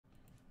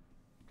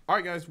All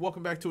right, guys,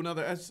 welcome back to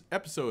another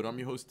episode. I'm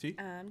your host, T.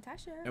 I'm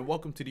Tasha. And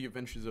welcome to the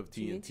Adventures of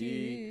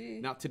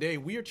TNT. Now, today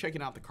we are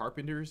checking out the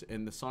Carpenters,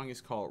 and the song is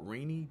called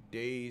Rainy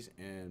Days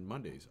and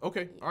Mondays.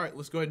 Okay, all right,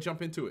 let's go ahead and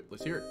jump into it.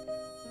 Let's hear it.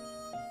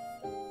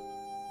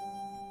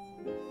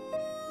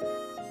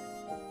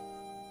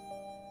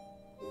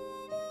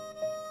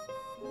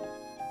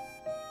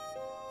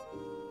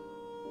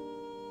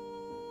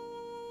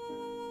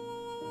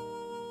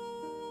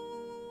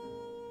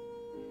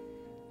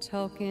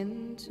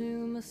 Talking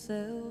to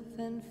myself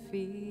and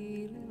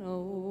feeling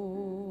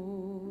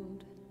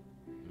old.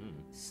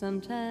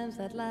 Sometimes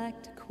I'd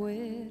like to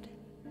quit.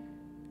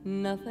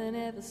 Nothing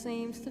ever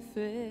seems to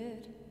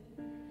fit.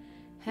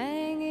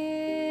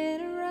 Hanging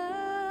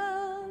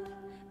around,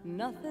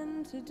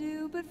 nothing to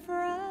do but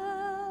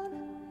frown.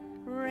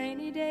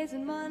 Rainy days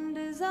and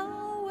Mondays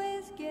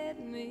always get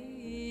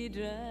me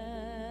down.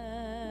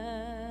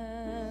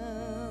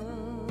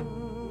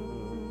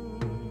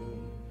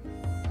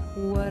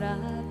 What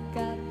I've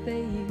got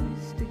they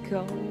used to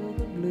call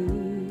the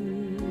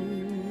blues.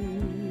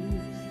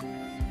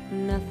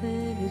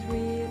 Nothing is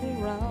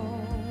really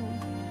wrong.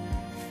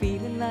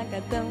 Feeling like I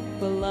don't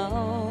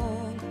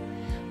belong.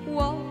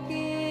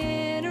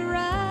 Walking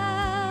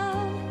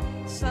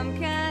around some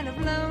kind of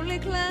lonely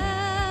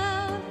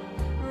clown.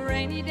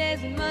 Rainy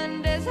days and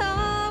Mondays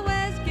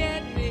always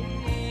get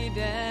me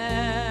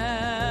down.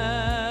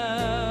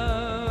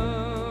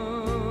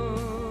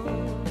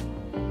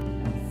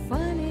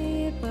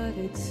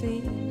 It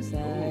seems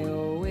I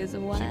always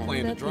wind She's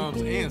playing the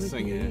drums and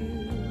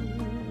singing.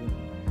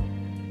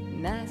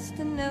 Nice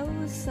to know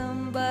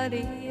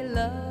somebody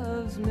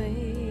loves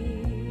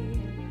me.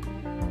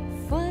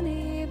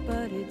 Funny,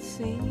 but it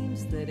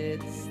seems that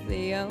it's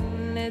the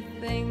only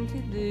thing to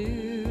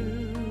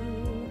do.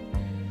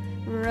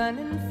 Run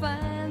and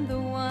find the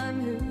one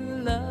who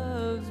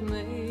loves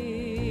me.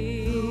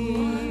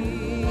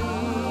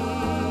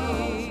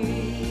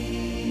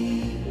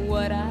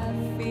 What I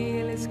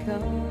feel is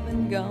come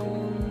and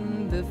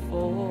gone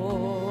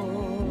before.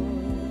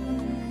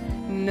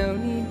 No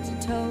need to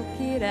talk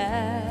it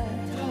out.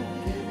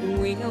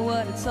 We know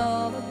what it's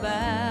all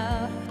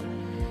about.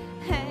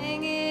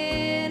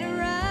 Hanging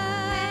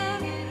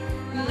around,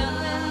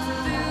 nothing to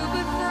do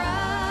but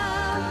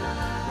frown.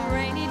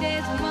 Rainy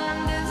days and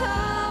Mondays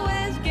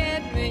always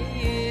get me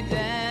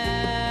down.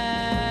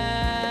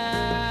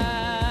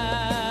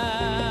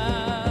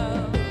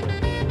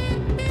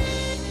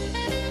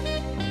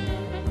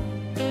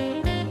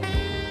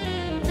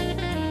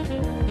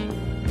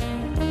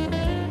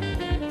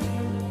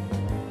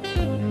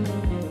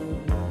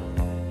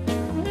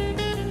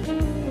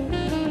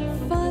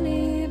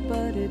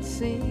 It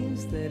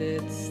seems that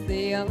it's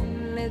the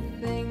only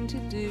thing to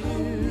do.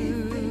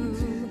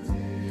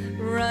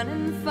 Run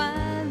and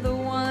find the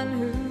one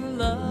who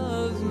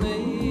loves me.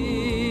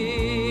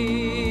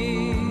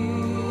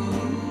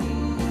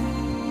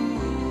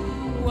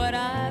 What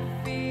I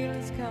feel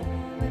is come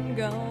and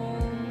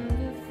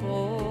gone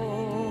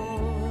before.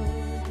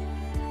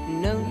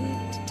 No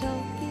need to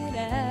talk it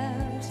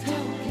out.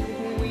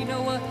 We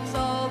know what it's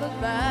all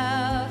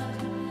about.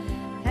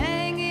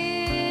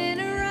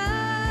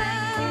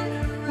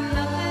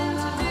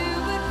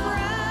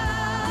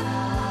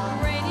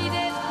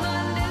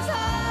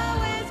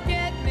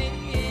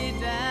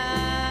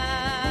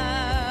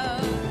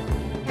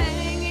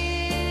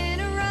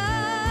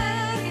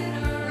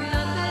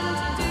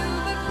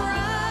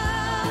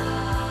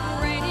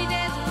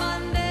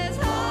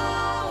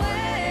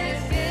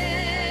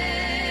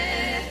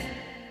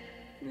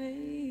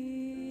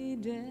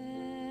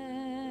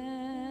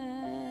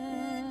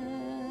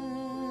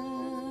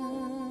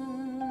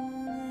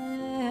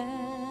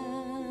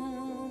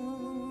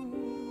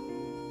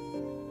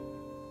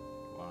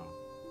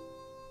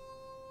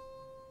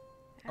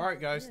 All right,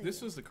 guys,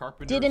 this was the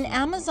Carpenters. Did an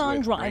Amazon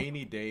with drive?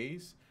 Rainy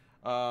Days.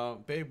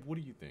 Babe, what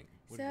do you think?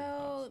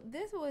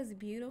 This was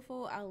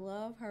beautiful. I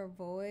love her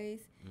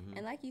voice.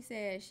 And like you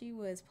said, she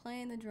was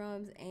playing the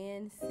drums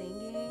and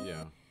singing.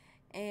 Yeah.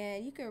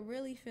 And you could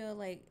really feel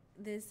like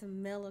this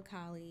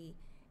melancholy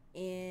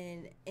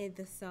in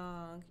the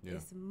song. Yeah.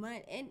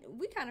 And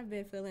we kind of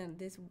been feeling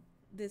this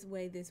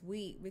way this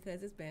week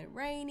because it's been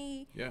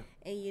rainy. Yeah.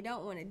 And you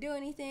don't want to do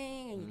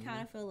anything and you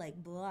kind of feel like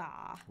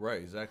blah. Right,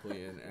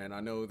 exactly. And I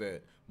know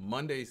that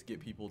Mondays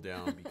get people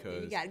down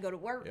because you got to go to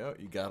work. Yeah,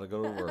 you got to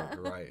go to work.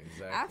 Right,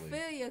 exactly. I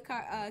feel you,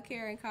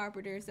 Karen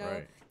Carpenter.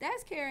 So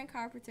that's Karen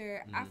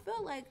Carpenter. I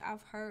feel like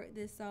I've heard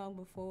this song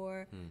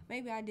before.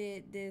 Maybe I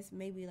did this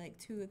maybe like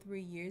 2 or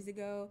 3 years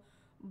ago.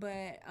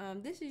 But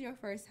this is your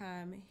first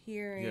time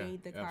hearing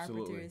the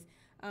Carpenters.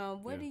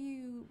 What do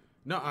you...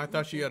 No, I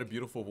thought she had a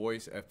beautiful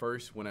voice. At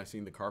first, when I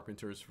seen the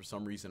Carpenters, for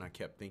some reason, I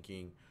kept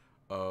thinking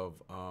of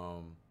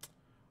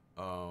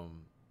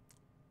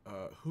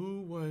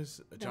who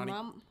was Johnny?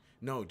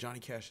 No, Johnny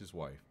Cash's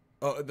wife.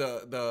 Oh,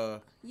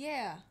 the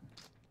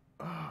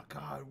oh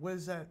God, what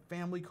is that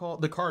family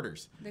called? The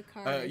Carters. The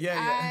Carters.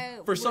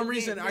 Yeah. For some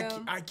reason,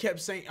 I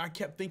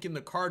kept thinking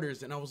the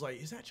Carters, and I was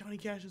like, is that Johnny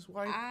Cash's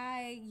wife?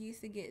 I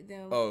used to get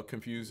them. Oh,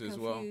 confused as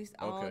well.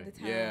 All the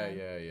time.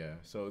 Yeah.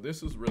 So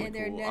this was really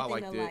cool. I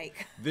liked it.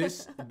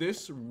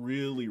 This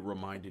really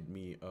reminded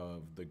me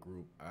of the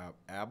group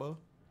ABBA.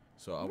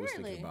 So I was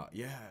thinking about,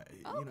 you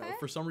know,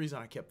 for some reason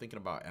I kept thinking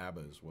about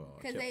ABBA as well.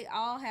 Because they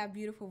all have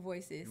beautiful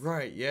voices.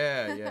 Right,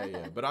 yeah.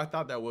 But I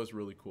thought that was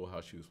really cool how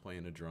she was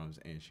playing the drums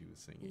and she was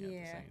singing at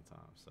the same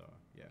time. So,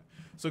 yeah.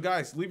 So,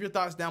 guys, leave your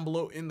thoughts down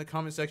below in the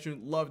comment section.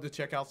 Love to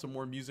check out some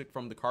more music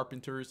from the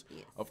Carpenters.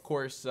 Yes. Of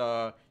course,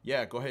 go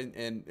ahead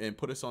and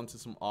put us onto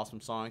some awesome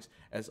songs.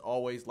 As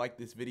always, like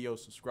this video,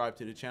 subscribe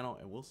to the channel,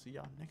 and we'll see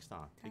y'all next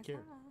time. Take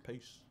care.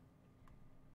 Peace.